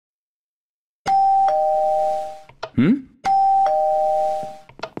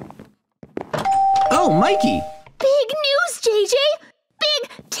Oh, Mikey! Big news, JJ! Big,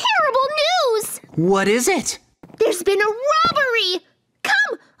 terrible news! What is it? There's been a robbery!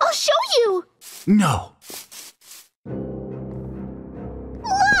 Come, I'll show you! No.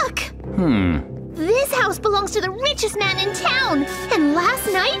 Look! This house belongs to the richest man in town, and last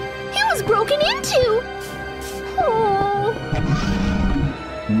night, it was broken into! Oh.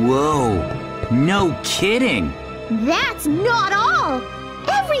 Whoa, no kidding! That's not all!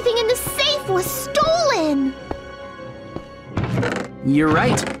 Everything in the safe was stolen! You're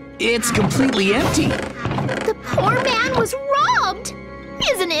right, it's completely empty. The poor man was robbed!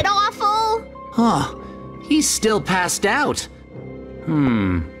 Isn't it awful? Oh, he's still passed out.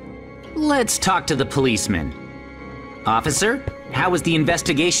 Let's talk to the policeman. Officer, how is the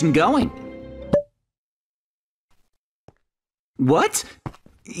investigation going? What?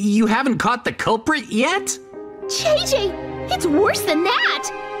 You haven't caught the culprit yet? JJ, it's worse than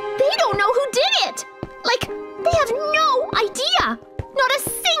that! They don't know who did it! Like, they have no idea! Not a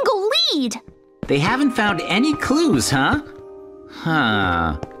single lead! They haven't found any clues, huh?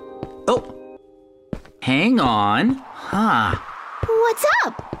 Oh, hang on. What's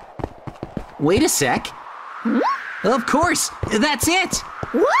up? Wait a sec. Of course, that's it!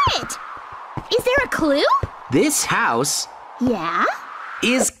 What? Is there a clue? This house Yeah?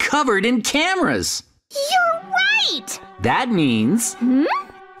 is covered in cameras. You're right! That means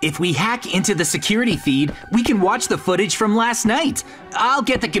if we hack into the security feed, we can watch the footage from last night. I'll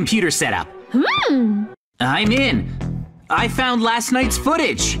get the computer set up. I'm in. I found last night's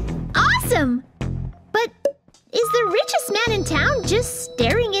footage. Awesome! But is the richest man in town just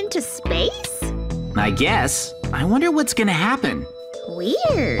staring into space? I guess. I wonder what's gonna happen.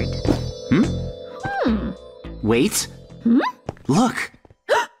 Weird. Wait. Look.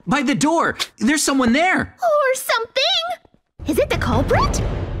 By the door. There's someone there. Or something? Is it the culprit?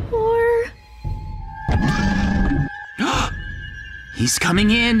 Or... He's coming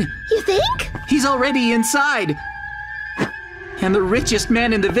in. You think? He's already inside. And the richest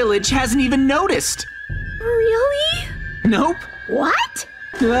man in the village hasn't even noticed. Really? Nope. What?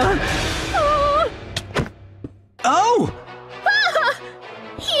 Oh!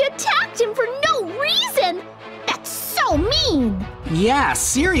 He attacked him for no reason! That's so mean! Yeah,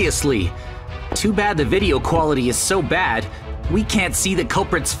 seriously. Too bad the video quality is so bad, we can't see the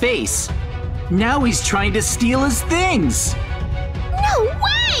culprit's face. Now he's trying to steal his things. No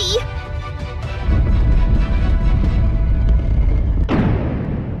way!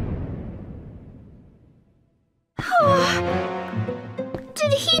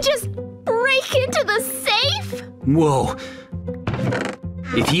 Did he just break into the safe? Whoa.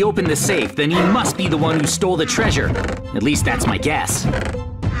 If he opened the safe, then he must be the one who stole the treasure. At least that's my guess.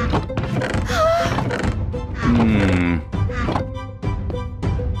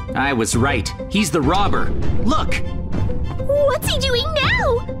 I was right. He's the robber. Look! What's he doing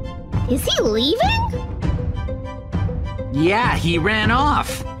now? Is he leaving? Yeah, he ran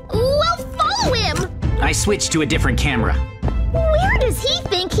off. Well, follow him! I switched to a different camera. Where does he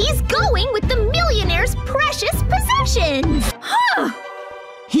think he's going with the millionaire's precious possessions?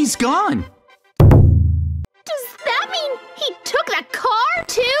 He's gone. Does that mean he took the car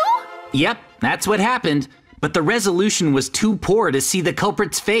too? Yep, that's what happened. But the resolution was too poor to see the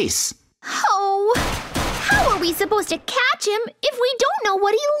culprit's face. Oh, how are we supposed to catch him if we don't know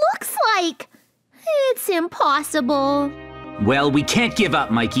what he looks like? It's impossible. Well, we can't give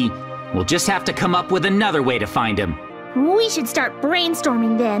up, Mikey. We'll just have to come up with another way to find him. We should start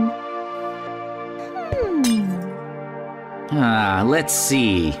brainstorming then. Let's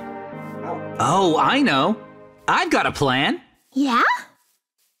see. Oh, I know. I've got a plan. Yeah?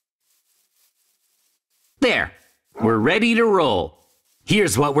 There. We're ready to roll.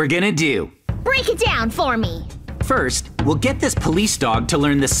 Here's what we're gonna do. Break it down for me. First, we'll get this police dog to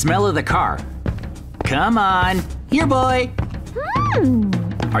learn the smell of the car. Come on. Here, boy.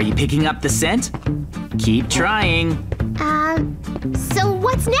 Are you picking up the scent? Keep trying. So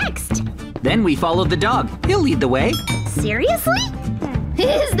what's next? Then we follow the dog. He'll lead the way. Seriously?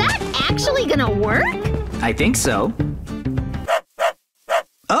 Is that actually gonna work? I think so.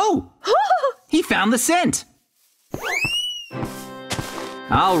 Oh! He found the scent.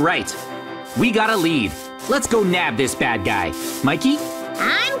 All right. We got a lead. Let's go nab this bad guy. Mikey?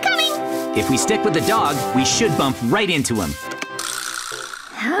 I'm coming! If we stick with the dog, we should bump right into him.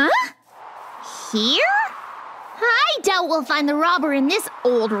 Huh? Here? I doubt we'll find the robber in this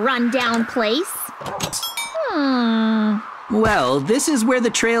old rundown place. Well, this is where the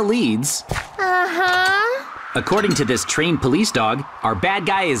trail leads. Uh-huh. According to this trained police dog, our bad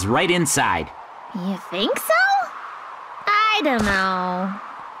guy is right inside. You think so? I don't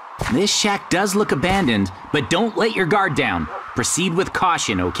know. This shack does look abandoned, but don't let your guard down. Proceed with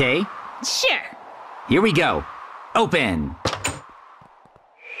caution, okay? Sure. Here we go. Open.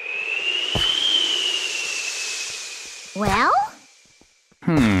 Well?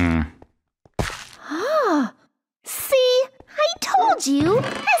 See? I told you.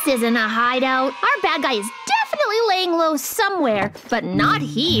 This isn't a hideout. Our bad guy is definitely laying low somewhere, but not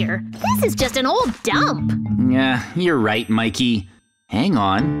here. This is just an old dump. Yeah, you're right, Mikey. Hang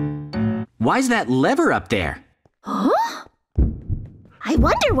on. Why's that lever up there? Huh? I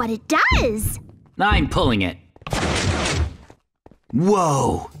wonder what it does. I'm pulling it.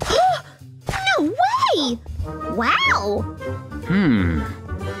 Whoa! No way! Wow!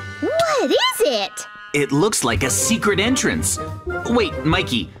 What is it? It looks like a secret entrance. Wait,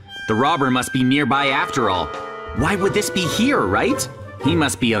 Mikey, the robber must be nearby after all. Why would this be here, right? He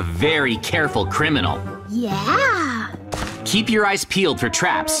must be a very careful criminal. Yeah. Keep your eyes peeled for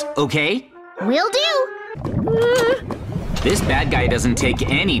traps, okay? Will do. This bad guy doesn't take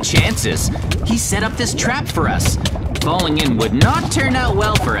any chances. He set up this trap for us. Falling in would not turn out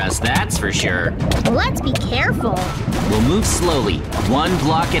well for us, that's for sure. Let's be careful. We'll move slowly, one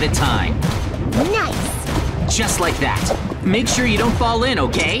block at a time. Nice. Just like that. Make sure you don't fall in,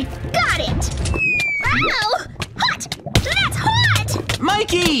 okay? Got it. Ow! Hot! That's hot!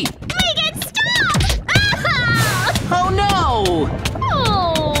 Mikey! Make it stop! Ah! Oh no!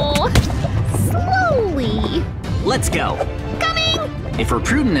 Oh! Slowly. Let's go. Coming! If we're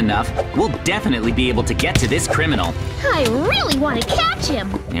prudent enough, we'll definitely be able to get to this criminal. I really want to catch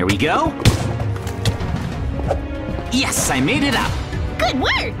him. There we go. Yes, I made it up. Good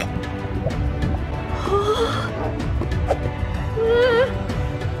work.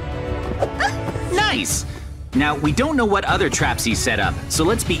 Nice! Now, we don't know what other traps he set up, so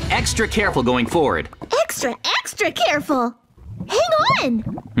let's be extra careful going forward. Extra careful. Hang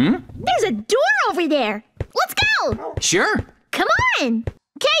on. There's a door over there. Let's go. Sure. Come on.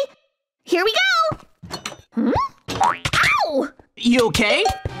 Okay, here we go. Ow! You okay?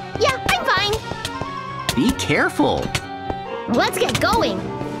 Yeah, I'm fine. Be careful. Let's get going.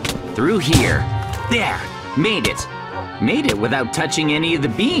 Through here. There. Made it. Made it without touching any of the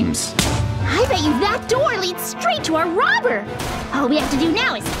beams. I bet you that door leads straight to our robber. All we have to do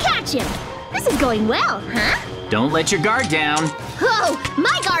now is catch him. This is going well, huh? Don't let your guard down. Oh,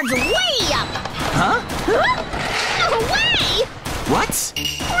 my guard's way up. Huh? No way! What?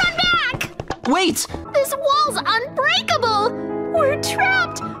 Run back! Wait! This wall's unbreakable. We're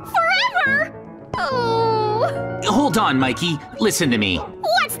trapped forever. Oh. Hold on, Mikey. Listen to me.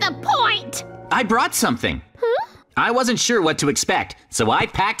 What's the point? I brought something. I wasn't sure what to expect, so I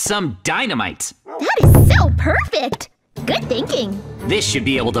packed some dynamite. That is so perfect. Good thinking. This should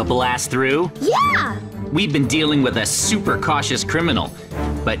be able to blast through. Yeah. We've been dealing with a super cautious criminal,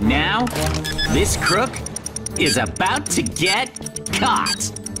 but now this crook is about to get caught.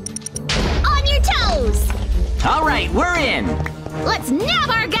 On your toes. All right, we're in. Let's nab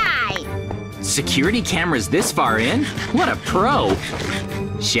our guy. Security cameras this far in? What a pro.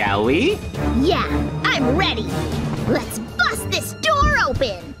 Shall we? Yeah, I'm ready. Let's bust this door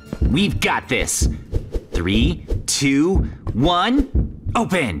open. We've got this. 3, 2, 1,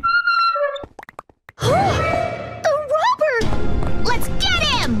 open. The robber! Let's get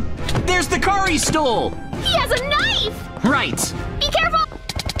him! There's the car he stole. He has a knife! Right. Be careful!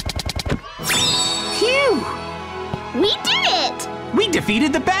 Phew. We did it! We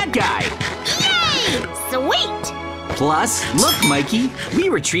defeated the bad guy. Yay! Sweet! Plus, look, Mikey, we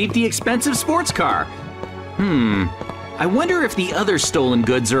retrieved the expensive sports car. I wonder if the other stolen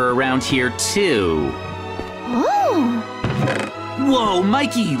goods are around here too. Oh! Whoa,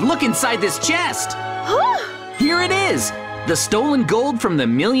 Mikey, look inside this chest. Huh? Here it is, the stolen gold from the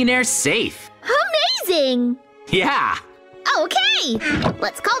millionaire's safe. Amazing! Yeah. Okay,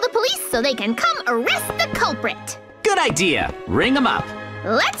 let's call the police so they can come arrest the culprit. Good idea. Ring them up.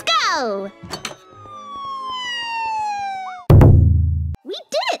 Let's go! We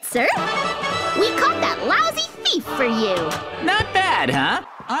did it, sir! We caught that lousy thief for you! Not bad, huh?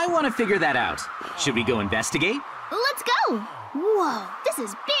 I want to figure that out. Should we go investigate? Let's go! Whoa, this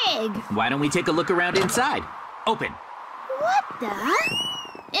is big! Why don't we take a look around inside? Open. What the?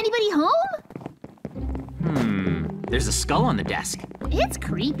 Anybody home? There's a skull on the desk. It's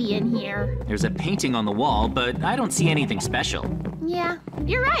creepy in here. There's a painting on the wall, but I don't see anything special. Yeah,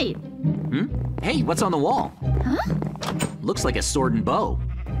 you're right. Hey, what's on the wall? Huh? Looks like a sword and bow.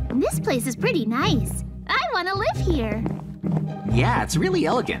 This place is pretty nice. I want to live here. Yeah, it's really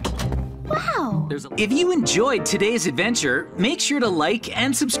elegant. Wow. If you enjoyed today's adventure, make sure to like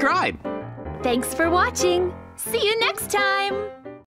and subscribe. Thanks for watching. See you next time!